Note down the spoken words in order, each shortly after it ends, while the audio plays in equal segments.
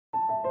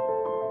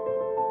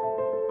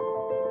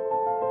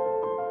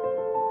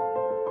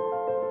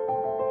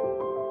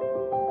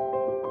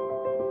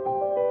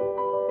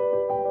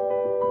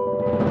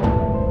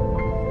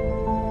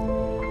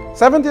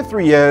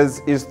73 years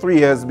is 3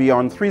 years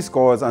beyond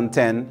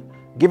 70,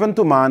 given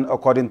to man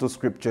according to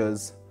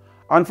scriptures,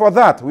 and for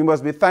that we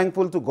must be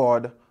thankful to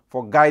God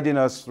for guiding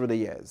us through the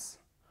years.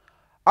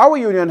 Our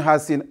union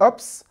has seen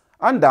ups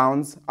and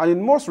downs, and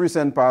in most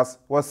recent past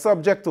was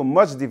subject to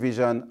much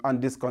division and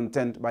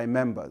discontent by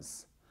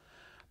members.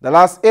 The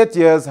last 8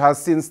 years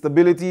has seen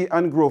stability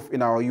and growth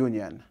in our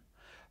union,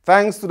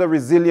 thanks to the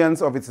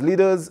resilience of its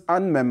leaders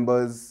and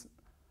members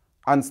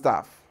and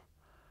staff.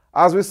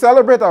 As we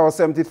celebrate our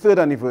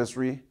 73rd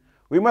anniversary,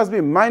 we must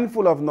be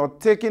mindful of not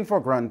taking for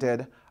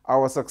granted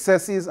our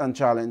successes and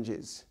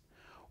challenges.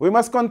 We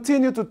must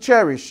continue to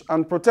cherish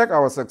and protect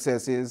our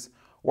successes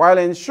while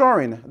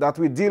ensuring that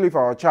we deal with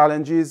our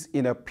challenges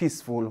in a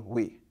peaceful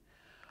way.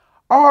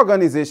 Our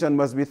organization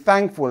must be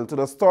thankful to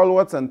the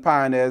stalwarts and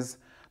pioneers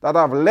that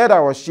have led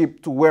our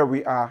ship to where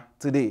we are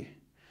today.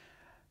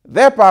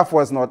 Their path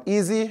was not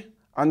easy,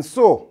 and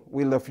so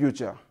will the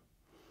future.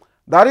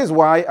 That is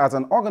why, as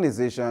an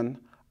organization,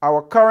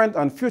 our current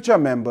and future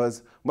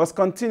members must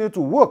continue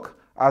to work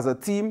as a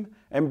team,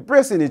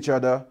 embracing each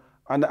other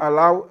and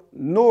allow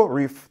no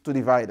rift to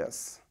divide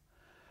us.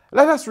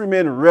 Let us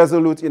remain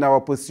resolute in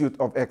our pursuit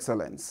of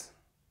excellence.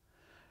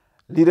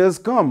 Leaders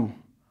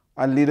come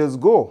and leaders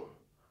go.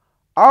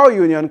 Our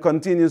union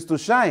continues to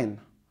shine,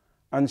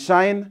 and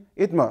shine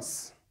it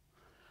must.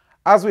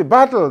 As we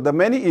battle the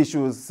many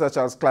issues such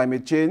as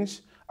climate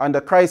change and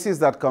the crisis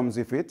that comes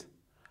with it,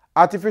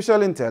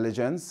 artificial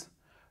intelligence,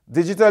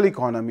 digital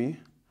economy,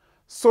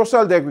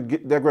 social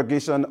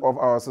degradation of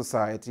our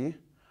society,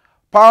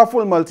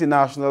 powerful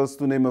multinationals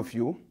to name a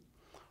few,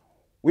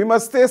 we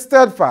must stay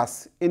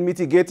steadfast in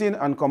mitigating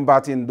and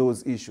combating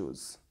those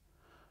issues.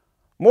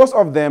 Most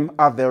of them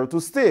are there to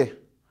stay,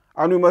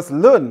 and we must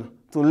learn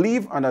to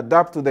live and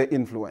adapt to their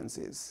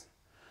influences.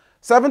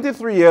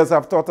 73 years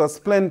have taught us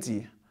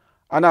plenty,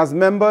 and as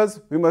members,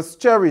 we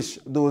must cherish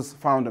those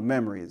fond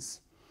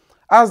memories.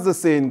 As the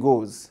saying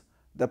goes,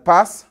 the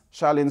past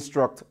shall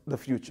instruct the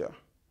future.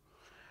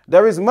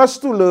 There is much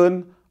to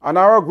learn, and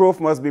our growth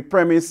must be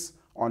premised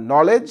on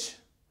knowledge,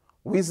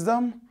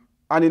 wisdom,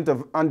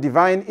 and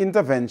divine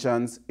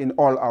interventions in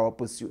all our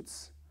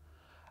pursuits.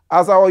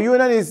 As our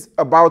union is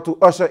about to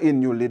usher in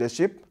new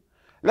leadership,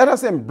 let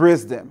us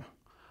embrace them.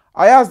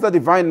 I ask the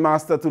Divine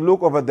Master to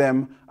look over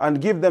them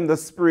and give them the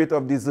spirit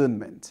of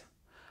discernment.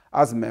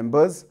 As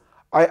members,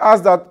 I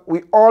ask that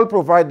we all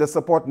provide the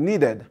support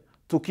needed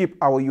to keep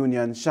our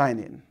union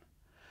shining.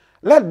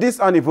 Let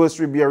this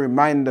anniversary be a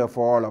reminder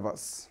for all of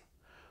us.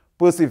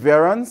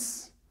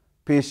 Perseverance,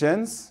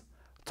 patience,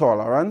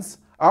 tolerance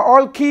are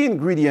all key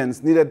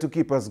ingredients needed to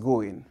keep us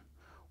going.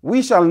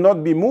 We shall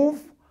not be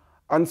moved,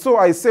 and so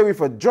I say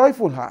with a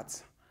joyful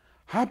heart,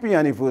 happy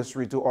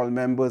anniversary to all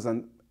members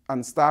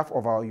and staff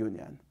of our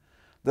union,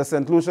 the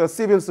St. Lucia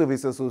Civil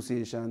Service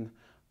Association,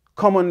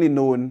 commonly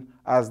known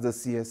as the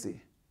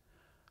CSA.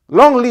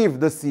 Long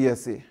live the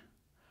CSA.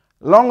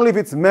 Long live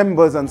its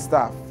members and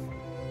staff.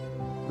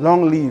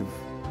 Long live.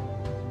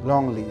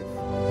 Long live.